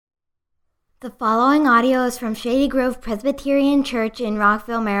The following audio is from Shady Grove Presbyterian Church in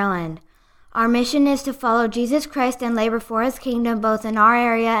Rockville, Maryland. Our mission is to follow Jesus Christ and labor for His kingdom both in our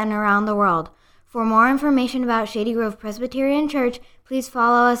area and around the world. For more information about Shady Grove Presbyterian Church, please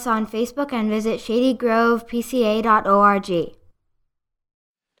follow us on Facebook and visit shadygrovepca.org.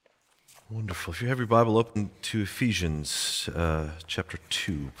 Wonderful. If you have your Bible open to Ephesians chapter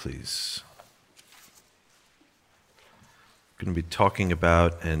 2, please. We're going to be talking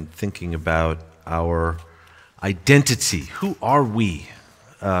about and thinking about our identity. Who are we?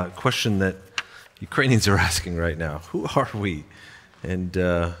 Question that Ukrainians are asking right now. Who are we? And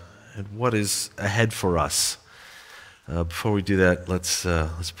what is ahead for us? Before we do that, let's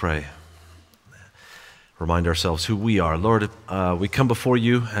pray. Remind ourselves who we are. Lord, we come before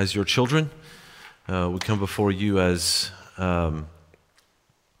you as your children. We come before you as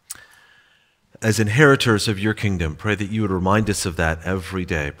inheritors of your kingdom. Pray that you would remind us of that every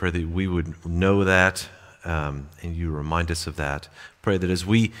day. Pray that we would know that, and you remind us of that. Pray that as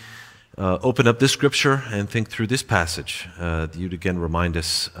we open up this scripture and think through this passage, that you'd again remind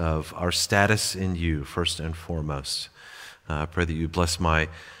us of our status in you, first and foremost. Pray that you bless my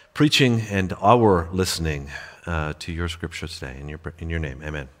preaching and our listening to your scripture today. In your name,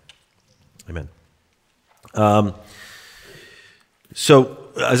 amen. Amen. So,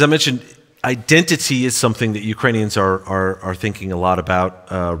 as I mentioned, identity is something that Ukrainians are thinking a lot about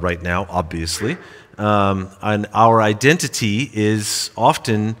right now, obviously. And our identity is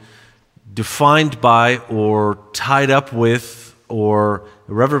often defined by or tied up with or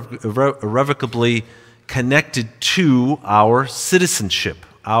irrevocably connected to our citizenship,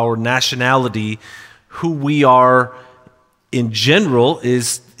 our nationality. Who we are in general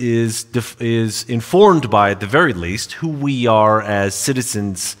is informed by, at the very least, who we are as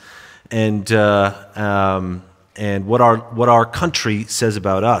citizens and what our country says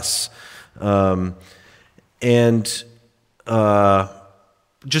about us,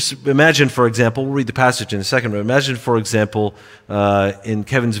 just imagine, for example, we'll read the passage in a second, but imagine, for example, in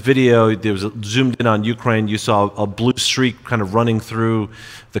Kevin's video, there was zoomed in on Ukraine, you saw a blue streak kind of running through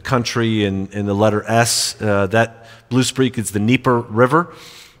the country in the letter S. That blue streak is the Dnieper River.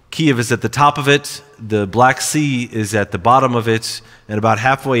 Kiev is at the top of it, the Black Sea is at the bottom of it, and about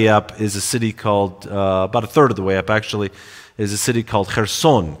halfway up is a city called, about a third of the way up actually, is a city called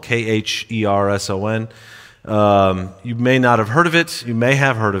Kherson, Kherson. You may not have heard of it, you may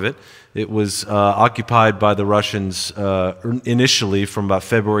have heard of it. It was occupied by the Russians initially from about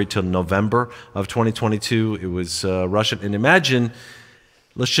February till November of 2022. It was Russian, and imagine,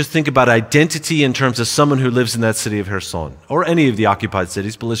 let's just think about identity in terms of someone who lives in that city of Kherson, or any of the occupied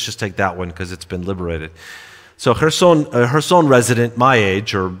cities, but let's just take that one because it's been liberated. So a Kherson resident, my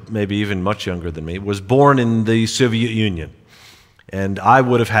age, or maybe even much younger than me, was born in the Soviet Union. And I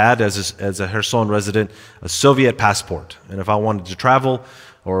would have had, as a Kherson resident, a Soviet passport. And if I wanted to travel,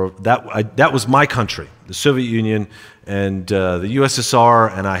 or that was my country, the Soviet Union and the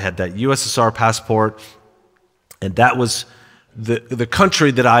USSR, and I had that USSR passport, and that was the country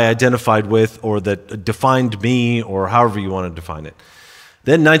that I identified with, or that defined me, or however you want to define it.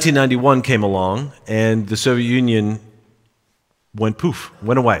 Then 1991 came along, and the Soviet Union went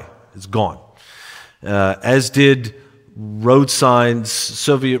away. It's gone. As did road signs,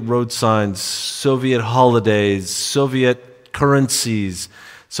 Soviet holidays, Soviet currencies.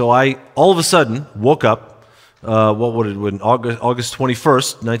 So I all of a sudden woke up, August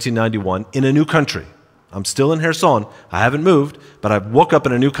 21st, 1991, in a new country. I'm still in Kherson. I haven't moved, but I woke up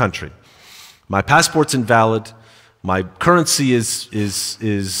in a new country. My passport's invalid. My currency is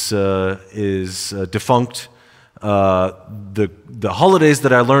defunct. The holidays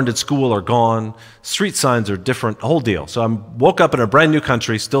that I learned at school are gone. Street signs are different. The whole deal. So I woke up in a brand new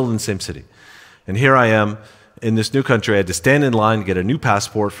country, still in the same city, and here I am in this new country. I had to stand in line, get a new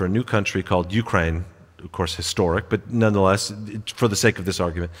passport for a new country called Ukraine. Of course, historic, but nonetheless, for the sake of this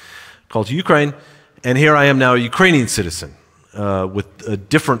argument, called Ukraine. And here I am now, a Ukrainian citizen, with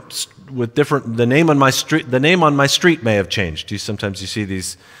different. The name on my street may have changed. Sometimes you see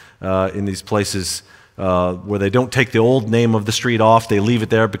these in these places where they don't take the old name of the street off; they leave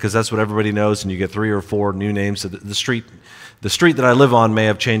it there because that's what everybody knows, and you get 3 or 4 new names. So the street that I live on may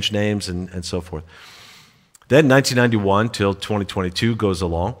have changed names and so forth. Then 1991 till 2022 goes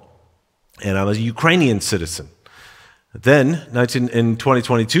along, and I'm a Ukrainian citizen. Then in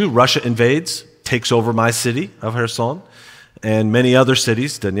 2022, Russia invades, takes over my city of Kherson, and many other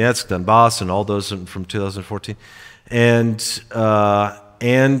cities, Donetsk, Donbass, and all those from 2014. And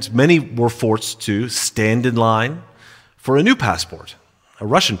many were forced to stand in line for a new passport, a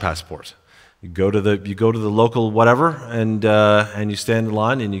Russian passport. You go to the local whatever, and you stand in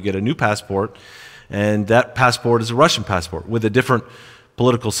line, and you get a new passport, and that passport is a Russian passport with a different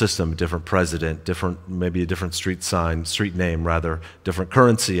political system, different president, maybe a different street name rather, different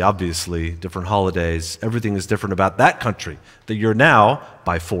currency, obviously, different holidays. Everything is different about that country that you're now,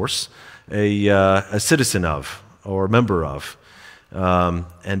 by force, a citizen of or a member of.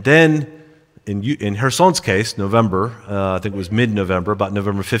 And then, in Kherson's case, November, I think it was mid-November, about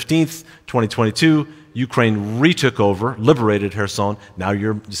November 15th, 2022, Ukraine retook over, liberated Kherson. Now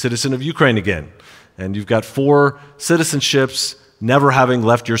you're a citizen of Ukraine again. And you've got 4 citizenships, never having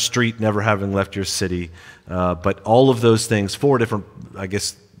left your street, never having left your city. But all of those things, 4 different, I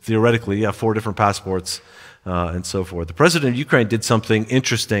guess theoretically, 4 different passports and so forth. The president of Ukraine did something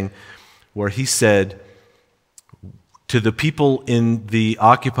interesting where he said, to the people in the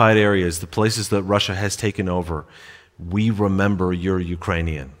occupied areas, the places that Russia has taken over, we remember you're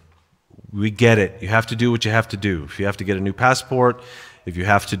Ukrainian. We get it. You have to do what you have to do. If you have to get a new passport, if you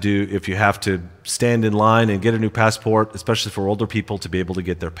have to stand in line and get a new passport, especially for older people to be able to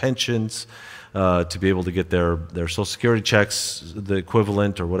get their pensions, to be able to get their Social Security checks, the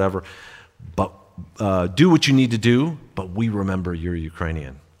equivalent or whatever. But do what you need to do. But we remember you're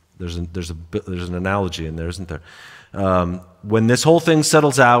Ukrainian. There's an analogy in there, isn't there? When this whole thing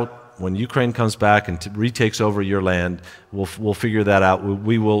settles out, when Ukraine comes back and retakes over your land, we'll figure that out.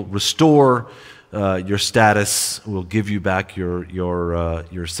 We will restore your status. We'll give you back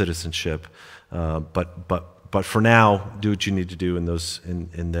your citizenship. But for now, do what you need to do in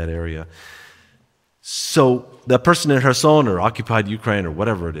that area. So that person in Kherson or occupied Ukraine or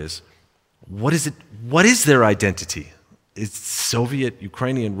whatever it is, what is it? What is their identity? It's Soviet,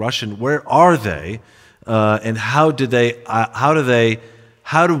 Ukrainian, Russian. Where are they? And how do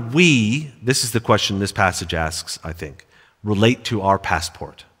we, this is the question this passage asks, I think, relate to our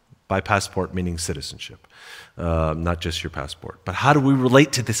passport? By passport meaning citizenship, not just your passport. But how do we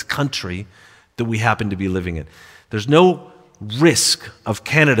relate to this country that we happen to be living in? There's no risk of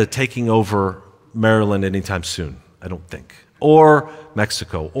Canada taking over Maryland anytime soon, I don't think. Or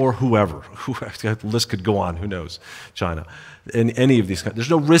Mexico, or whoever. The list could go on, who knows, China. In any of these countries. There's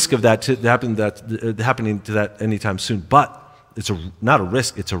no risk of that happening to that anytime soon. But it's not a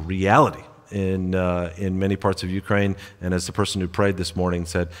risk, it's a reality in many parts of Ukraine, and as the person who prayed this morning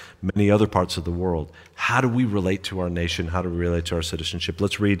said, many other parts of the world. How do we relate to our nation? How do we relate to our citizenship?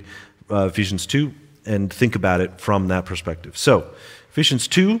 Let's read Ephesians 2 and think about it from that perspective. So, Ephesians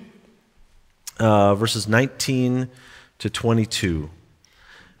 2, verses 19 to 22.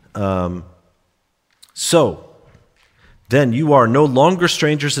 So, then you are no longer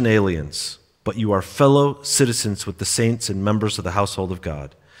strangers and aliens, but you are fellow citizens with the saints and members of the household of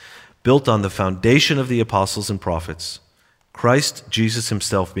God, built on the foundation of the apostles and prophets, Christ Jesus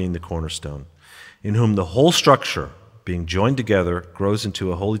himself being the cornerstone, in whom the whole structure, being joined together, grows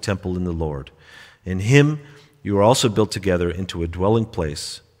into a holy temple in the Lord. In him you are also built together into a dwelling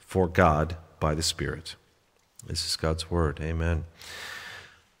place for God by the Spirit. This is God's word. Amen.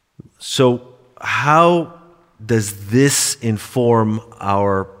 So how does this inform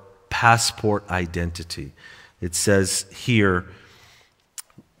our passport identity? It says here,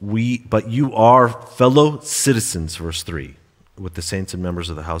 but you are fellow citizens, verse 3, with the saints and members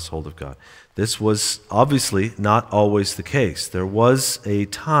of the household of God. This was obviously not always the case. There was a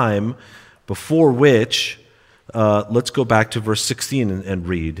time before which, let's go back to verse 16 and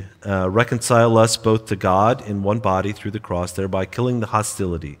read, reconcile us both to God in one body through the cross, thereby killing the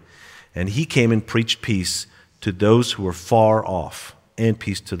hostility. And he came and preached peace to those who were far off, and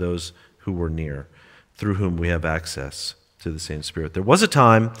peace to those who were near, through whom we have access to the same Spirit. There was a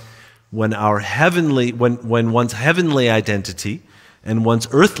time when when one's heavenly identity and one's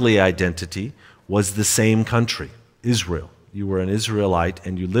earthly identity was the same country, Israel. You were an Israelite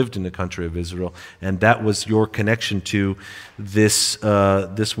and you lived in the country of Israel, and that was your connection to this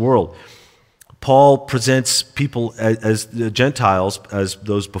world. Paul presents people as the Gentiles, as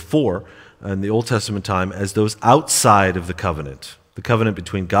those before in the Old Testament time, as those outside of the covenant. The covenant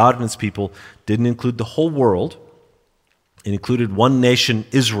between God and his people didn't include the whole world. It included one nation,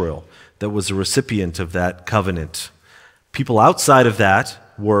 Israel, that was a recipient of that covenant. People outside of that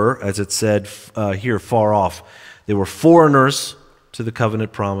were, as it said here, far off. They were foreigners to the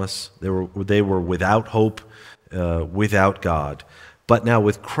covenant promise. They were without hope, without God. But now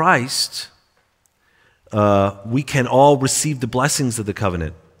with Christ, we can all receive the blessings of the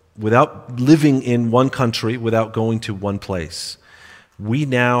covenant without living in one country, without going to one place. we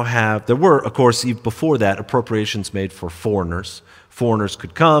now have, there were, of course, even before that, appropriations made for foreigners. Foreigners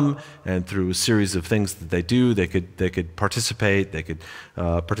could come, and through a series of things that they do, they could participate. They could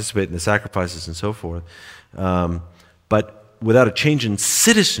participate in the sacrifices and so forth. But without a change in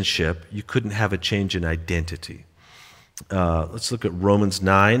citizenship, you couldn't have a change in identity. Let's look at Romans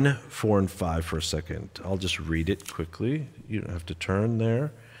 9, 4 and 5 for a second. I'll just read it quickly. You don't have to turn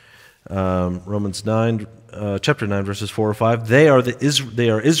there. Romans 9, chapter 9, verses 4 or 5. They are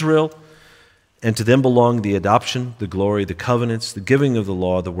Israel, and to them belong the adoption, the glory, the covenants, the giving of the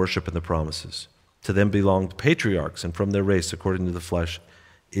law, the worship, and the promises. To them belong the patriarchs, and from their race, according to the flesh,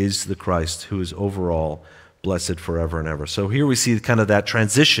 is the Christ, who is over all, blessed forever and ever. So here we see kind of that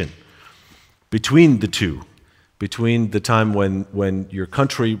transition between the two, between the time when your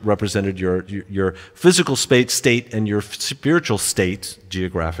country represented your physical state and your spiritual state,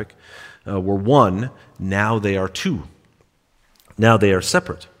 geographic, were one. Now they are two. Now they are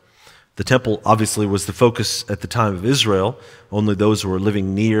separate. The temple obviously was the focus at the time of Israel. Only those who were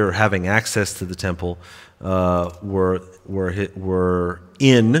living near, having access to the temple, were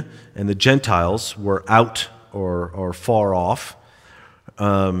in, and the Gentiles were out or far off.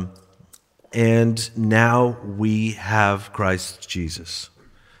 And now we have Christ Jesus.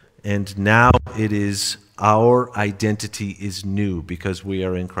 And now it is our identity is new because we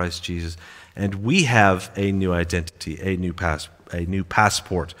are in Christ Jesus. And we have a new identity, a new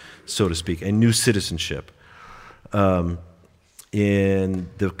passport, so to speak, a new citizenship. In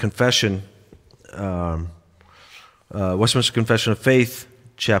the confession, Westminster Confession of Faith,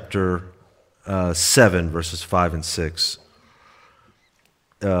 chapter 7, verses 5 and 6,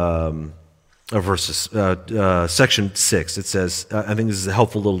 section 6, it says, I think this is a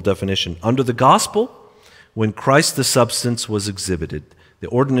helpful little definition. Under the gospel, when Christ the substance was exhibited, the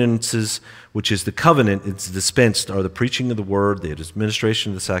ordinances, which is the covenant, it's dispensed, are the preaching of the word, the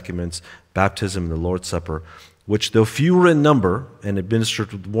administration of the sacraments, baptism, and the Lord's Supper, which, though fewer in number and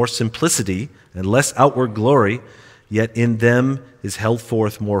administered with more simplicity and less outward glory, yet in them is held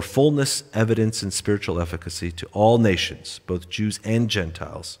forth more fullness, evidence, and spiritual efficacy to all nations, both Jews and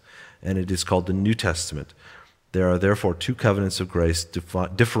Gentiles. And it is called the New Testament. There are therefore two covenants of grace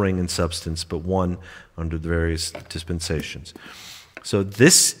differing in substance, but one under the various dispensations. So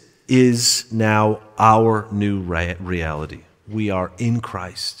this is now our new reality. We are in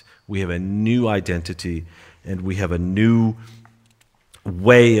Christ. We have a new identity, and we have a new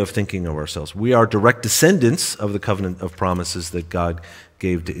way of thinking of ourselves. We are direct descendants of the covenant of promises that God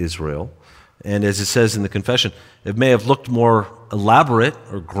gave to Israel. And as it says in the confession, it may have looked more elaborate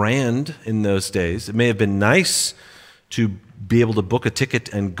or grand in those days. It may have been nice to be able to book a ticket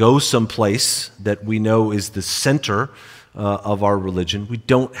and go someplace that we know is the center of our religion. We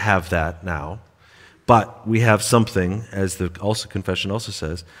don't have that now. But we have something, as the confession also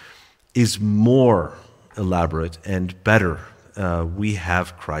says, is more elaborate and better. We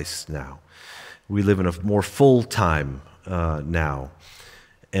have Christ now. We live in a more full time now.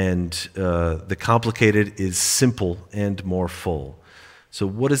 And the complicated is simple and more full. So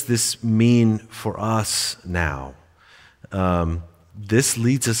what does this mean for us now? This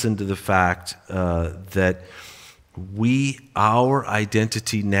leads us into the fact that our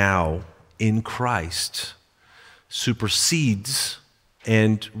identity now in Christ supersedes,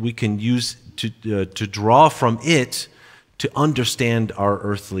 and we can use to draw from it to understand our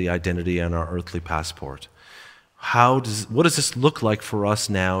earthly identity and our earthly passport. What does this look like for us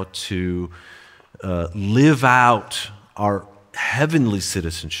now to live out our heavenly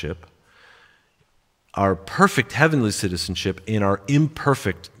citizenship, our perfect heavenly citizenship in our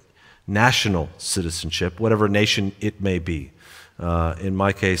imperfect national citizenship, whatever nation it may be? In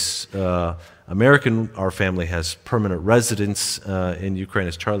my case, American, our family has permanent residence in Ukraine,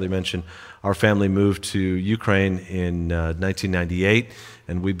 as Charlie mentioned. Our family moved to Ukraine in 1998,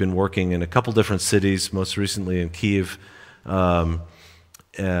 and we've been working in a couple different cities, most recently in Kyiv,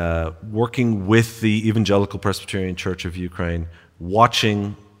 working with the Evangelical Presbyterian Church of Ukraine,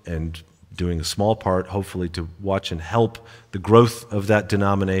 watching and doing a small part, hopefully, to watch and help the growth of that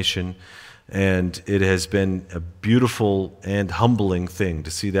denomination. And it has been a beautiful and humbling thing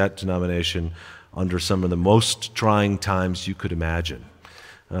to see that denomination under some of the most trying times you could imagine.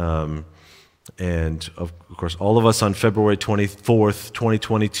 And of course, all of us on February 24th,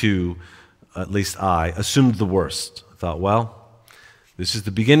 2022, at least I, assumed the worst. I thought, well, this is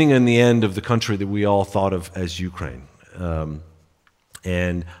the beginning and the end of the country that we all thought of as Ukraine.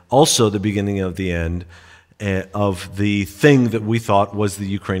 And also the beginning of the end of the thing that we thought was the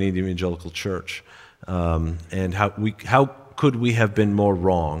Ukrainian Evangelical Church. And how could we have been more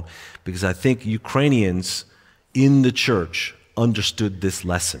wrong? Because I think Ukrainians in the church understood this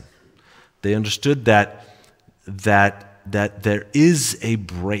lesson. They understood that there is a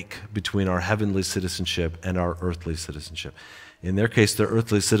break between our heavenly citizenship and our earthly citizenship. In their case, their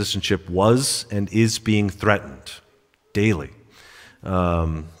earthly citizenship was and is being threatened daily.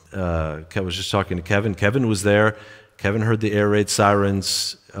 I was just talking to Kevin. Kevin was there. Kevin heard the air raid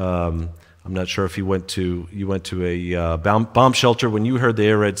sirens. I'm not sure if you went to a bomb shelter when you heard the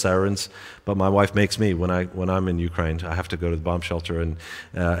air raid sirens, but my wife makes me when I'm in Ukraine. I have to go to the bomb shelter, and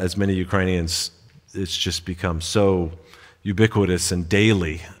as many Ukrainians, it's just become so ubiquitous and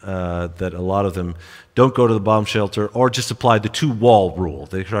daily that a lot of them don't go to the bomb shelter or just apply the two-wall rule.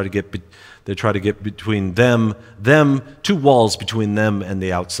 They try to get between them, two walls between them and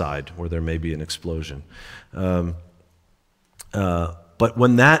the outside where there may be an explosion. But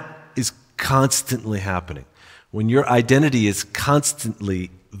when that is constantly happening, when your identity is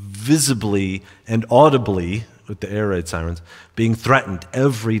constantly, visibly, and audibly, with the air raid sirens, being threatened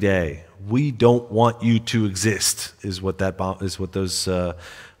every day, we don't want you to exist, is what those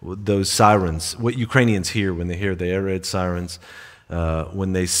sirens, what Ukrainians hear when they hear the air raid sirens.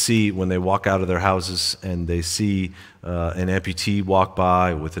 When they walk out of their houses and they see an amputee walk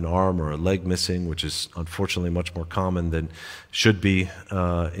by with an arm or a leg missing, which is unfortunately much more common than should be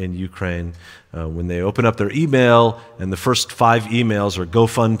in Ukraine. When they open up their email and the first 5 emails are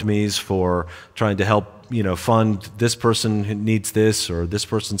GoFundMes for trying to help fund this person who needs this, or this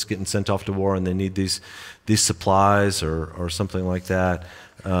person's getting sent off to war and they need these supplies or something like that.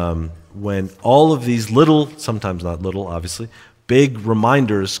 When all of these little, sometimes not little, obviously, big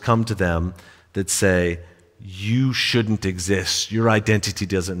reminders come to them that say, you shouldn't exist. Your identity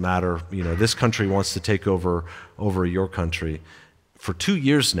doesn't matter. This country wants to take over your country. For 2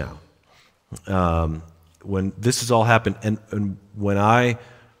 years now, when this has all happened, and when I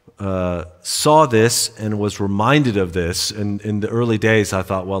saw this and was reminded of this, and in the early days, I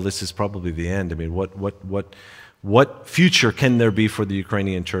thought, well, this is probably the end. I mean, what future can there be for the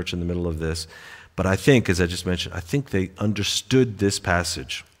Ukrainian church in the middle of this? But I think, as I just mentioned, I think they understood this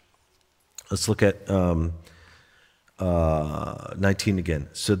passage. Let's look at 19 again.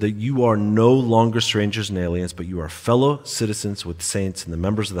 So that you are no longer strangers and aliens, but you are fellow citizens with saints and the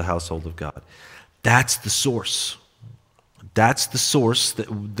members of the household of God. That's the source. That's the source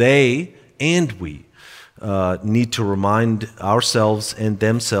that they and we need to remind ourselves and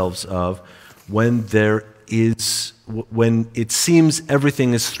themselves of when it seems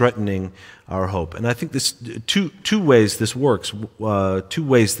everything is threatening our hope. And I think this two ways this works, 2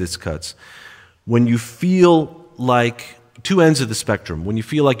 ways this cuts. When you feel like, 2 ends of the spectrum, when you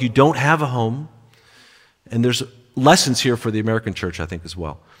feel like you don't have a home, and there's lessons here for the American church, I think, as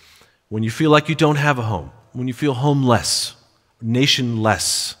well. When you feel like you don't have a home, when you feel homeless,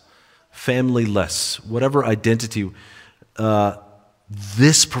 nationless, familyless, whatever identity,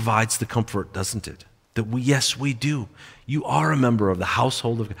 this provides the comfort, doesn't it? That yes, we do. You are a member of the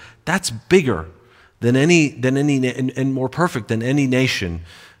household of God. That's bigger than any and more perfect than any nation,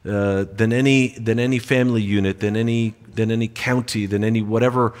 than any family unit, than any county, than any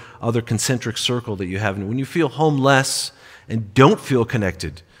whatever other concentric circle that you have. And when you feel homeless and don't feel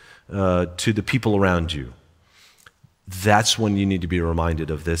connected to the people around you, that's when you need to be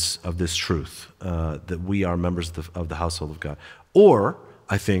reminded of this truth, that we are members of the household of God. Or,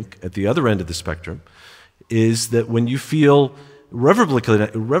 I think, at the other end of the spectrum, is that when you feel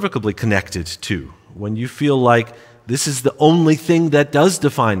irrevocably connected to, when you feel like this is the only thing that does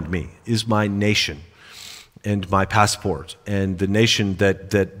define me, is my nation and my passport and the nation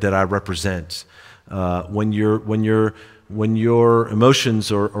that I represent. When your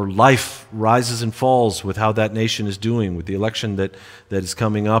emotions or life rises and falls with how that nation is doing, with the election that is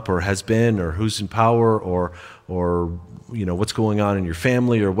coming up or has been, or who's in power, or what's going on in your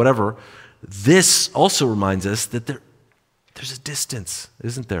family or whatever, this also reminds us that there's a distance,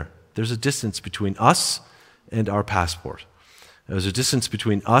 isn't there? There's a distance between us and our passport. There's a distance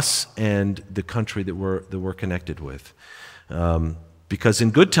between us and the country that we're connected with. Because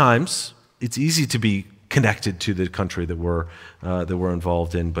in good times, it's easy to be connected to the country that we're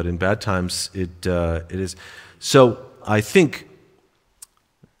involved in, but in bad times, it is. So I think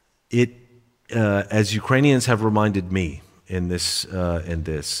as Ukrainians have reminded me in this,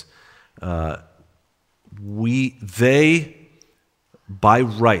 they by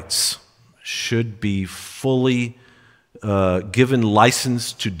rights should be fully given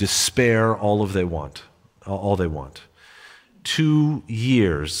license to despair all they want. 2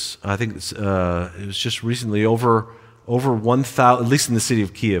 years, I think it was just recently, over 1,000, at least in the city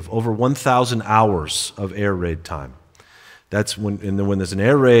of Kiev, over 1,000 hours of air raid time. That's when there's an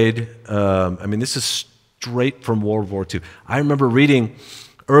air raid. This is straight from World War II. I remember reading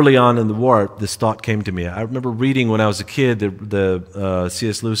early on in the war, this thought came to me. I remember reading when I was a kid, the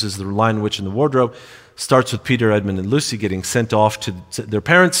C.S. Lewis's The Lion, Witch, and the Wardrobe starts with Peter, Edmund, and Lucy getting sent off to their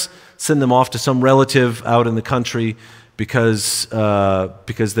parents, send them off to some relative out in the country because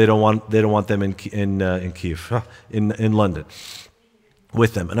they don't want them in Kiev, in London,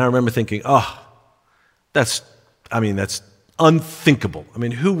 with them. And I remember thinking, that's unthinkable. I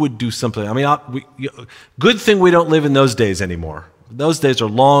mean, who would do something? I mean, good thing we don't live in those days anymore. Those days are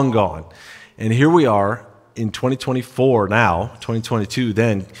long gone. And here we are in 2024 now, 2022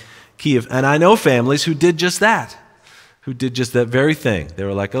 then, Kiev. And I know families who did just that very thing. They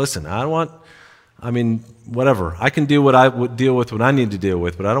were like, listen, whatever. I can deal with what I need to deal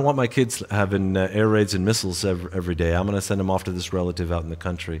with, but I don't want my kids having air raids and missiles every day. I'm going to send them off to this relative out in the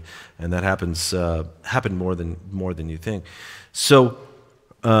country. And that happened more than you think. So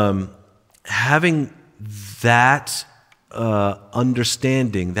having that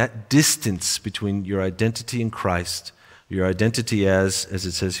understanding, that distance between your identity in Christ, your identity as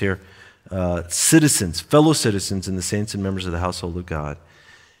it says here, citizens, fellow citizens in the saints and members of the household of God,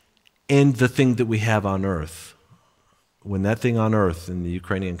 and the thing that we have on earth. When that thing on earth in the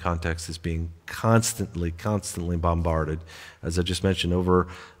Ukrainian context is being constantly bombarded, as I just mentioned, over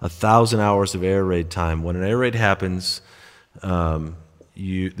 1,000 hours of air raid time. When an air raid happens,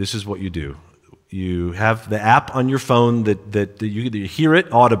 this is what you do. You have the app on your phone that you either hear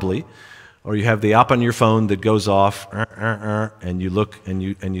it audibly, or you have the app on your phone that goes off, and you look and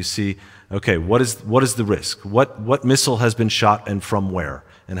you see, okay, what is the risk? What missile has been shot and from where?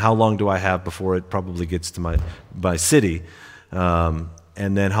 And how long do I have before it probably gets to my city?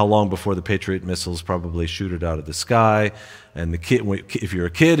 And then how long before the Patriot missiles probably shoot it out of the sky? And if you're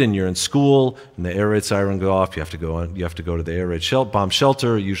a kid and you're in school and the air raid siren go off, you have to go to the air raid bomb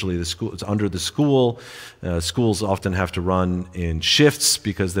shelter. Usually it's under the school. Schools often have to run in shifts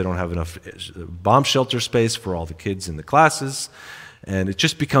because they don't have enough bomb shelter space for all the kids in the classes, and it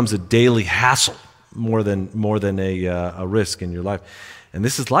just becomes a daily hassle more than a risk in your life. And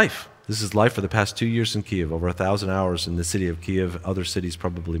this is life. This is life for the past 2 years in Kiev, over 1,000 hours in the city of Kiev, other cities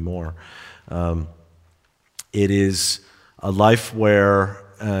probably more. It is a life where,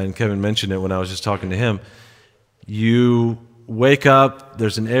 and Kevin mentioned it when I was just talking to him, you wake up,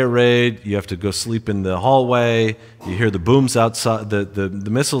 there's an air raid, you have to go sleep in the hallway, you hear the booms outside, the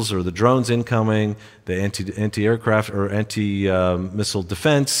missiles or the drones incoming, the anti-aircraft or anti-missile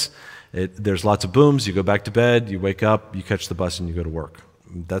defense. There's lots of booms, you go back to bed, you wake up, you catch the bus and you go to work.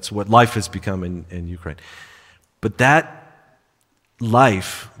 That's what life has become in Ukraine. But that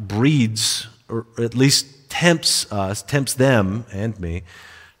life breeds, or at least tempts them and me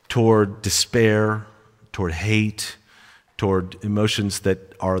toward despair, toward hate, toward emotions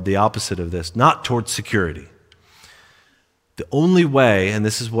that are the opposite of this, not toward security. The only way, and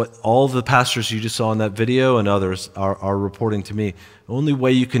this is what all the pastors you just saw in that video and others are reporting to me, the only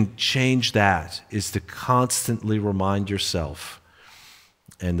way you can change that is to constantly remind yourself,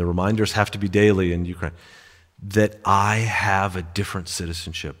 and the reminders have to be daily in Ukraine, that I have a different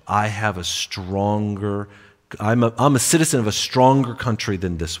citizenship. I have a stronger, I'm a citizen of a stronger country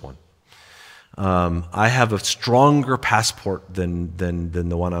than this one. I have a stronger passport than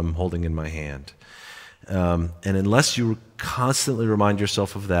the one I'm holding in my hand. And unless you constantly remind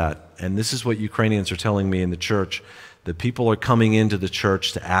yourself of that, and this is what Ukrainians are telling me in the church, that people are coming into the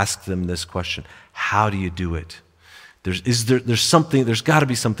church to ask them this question: how do you do it? There's got to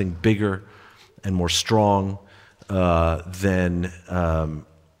be something bigger and more strong than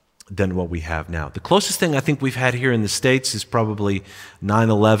what we have now. The closest thing I think we've had here in the States is probably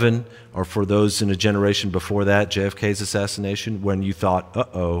 9/11, or for those in a generation before that, JFK's assassination, when you thought,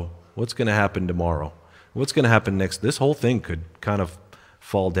 what's going to happen tomorrow? What's going to happen next? This whole thing could kind of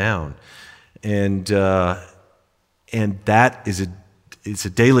fall down. And that is it's a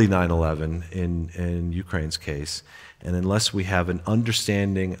daily 9/11 in Ukraine's case. And unless we have an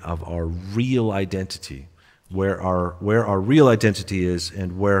understanding of our real identity, where our real identity is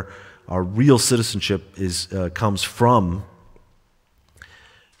and where our real citizenship comes from,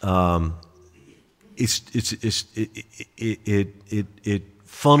 it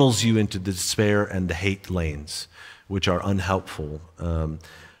funnels you into the despair and the hate lanes, which are unhelpful.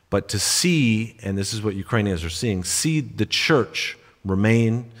 But to see, and this is what Ukrainians are seeing, see the church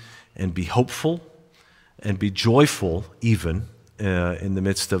remain and be hopeful and be joyful even in the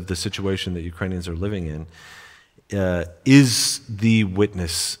midst of the situation that Ukrainians are living in, is the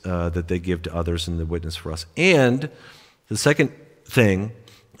witness that they give to others and the witness for us. And the second thing,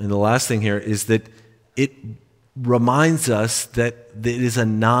 and the last thing here, is that it reminds us that it is a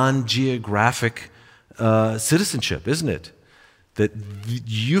non-geographic citizenship, isn't it? That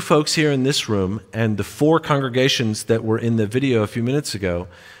you folks here in this room and the 4 congregations that were in the video a few minutes ago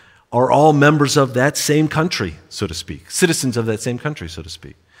are all members of that same country, so to speak, citizens of that same country, so to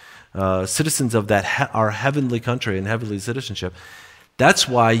speak, citizens of that our heavenly country and heavenly citizenship. That's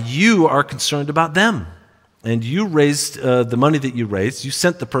why you are concerned about them. And you raised the money that you raised. You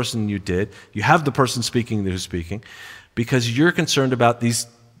sent the person you did. You have the person speaking who's speaking because you're concerned about these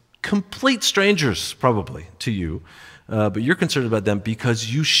complete strangers, probably, to you. But you're concerned about them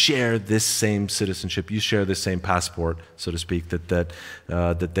because you share this same citizenship. You share this same passport, so to speak,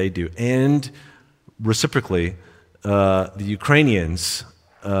 that they do. And reciprocally, the Ukrainians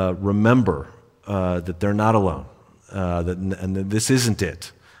remember that they're not alone, and that this isn't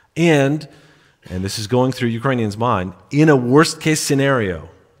it. And this is going through Ukrainians' mind, in a worst-case scenario,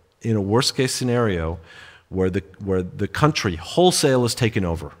 where the country wholesale is taken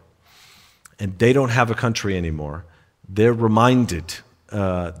over, and they don't have a country anymore, they're reminded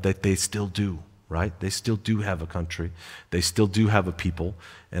that they still do, right? They still do have a country. They still do have a people,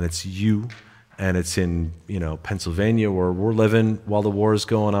 and it's you, and it's in Pennsylvania where we're living while the war is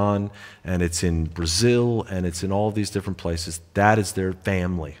going on, and it's in Brazil, and it's in all these different places. That is their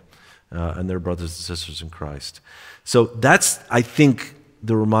family, and their brothers and sisters in Christ. So that's, I think,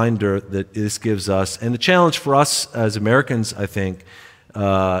 the reminder that this gives us, and the challenge for us as Americans, I think,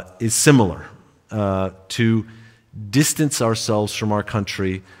 is similar to distance ourselves from our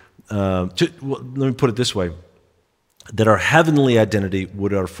country. Let me put it this way, that our heavenly identity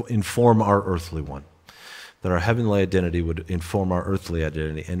would inform our earthly one. That our heavenly identity would inform our earthly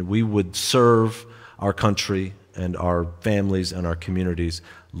identity, and we would serve our country and our families and our communities,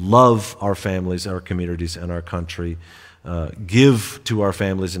 love our families, our communities, and our country, give to our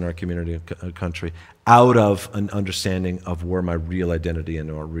families and our community and country out of an understanding of where my real identity and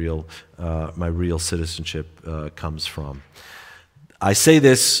my real citizenship comes from. I say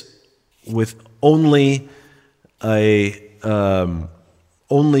this with only kind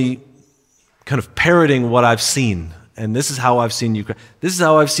of parroting what I've seen, and this is how I've seen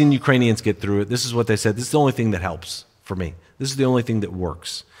Ukrainians get through it. This is what they said. This is the only thing that helps for me. This is the only thing that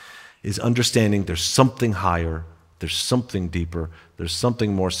works, is understanding there's something higher. There's something deeper. There's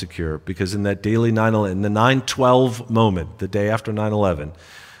something more secure. Because in that daily 9/11, in the 9/12 moment, the day after 9/11,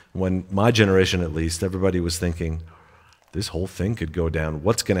 when my generation at least, everybody was thinking, this whole thing could go down.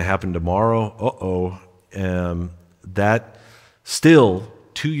 What's going to happen tomorrow? That still,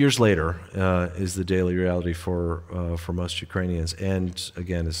 2 years later, is the daily reality for most Ukrainians. And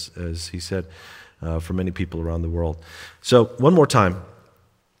again, as he said, for many people around the world. So one more time.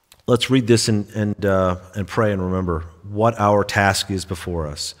 Let's read this and pray and remember what our task is before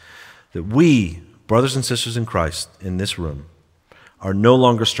us. That we, brothers and sisters in Christ in this room, are no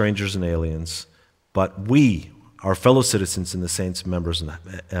longer strangers and aliens, but we are fellow citizens and the saints, members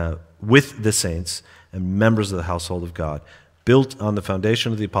with the saints and members of the household of God, built on the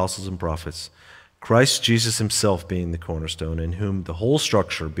foundation of the apostles and prophets, Christ Jesus himself being the cornerstone, in whom the whole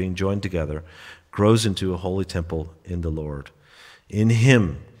structure, being joined together, grows into a holy temple in the Lord. In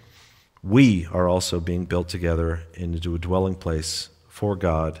him, we are also being built together into a dwelling place for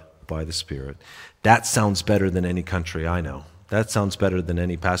God by the Spirit. That sounds better than any country I know. That sounds better than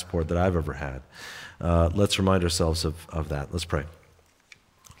any passport that I've ever had. Let's remind ourselves of that. Let's pray.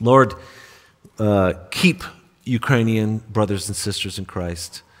 Lord, keep Ukrainian brothers and sisters in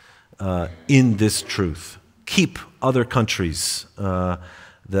Christ in this truth. Keep other countries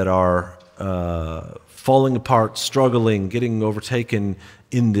that are falling apart, struggling, getting overtaken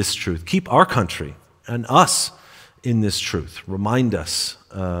in this truth. Keep our country and us in this truth. Remind us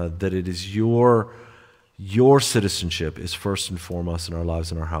that it is your citizenship is first and foremost in our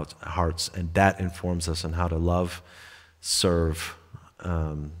lives and our hearts, and that informs us on how to love, serve,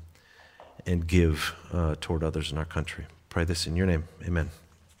 and give toward others in our country. Pray this in your name. Amen.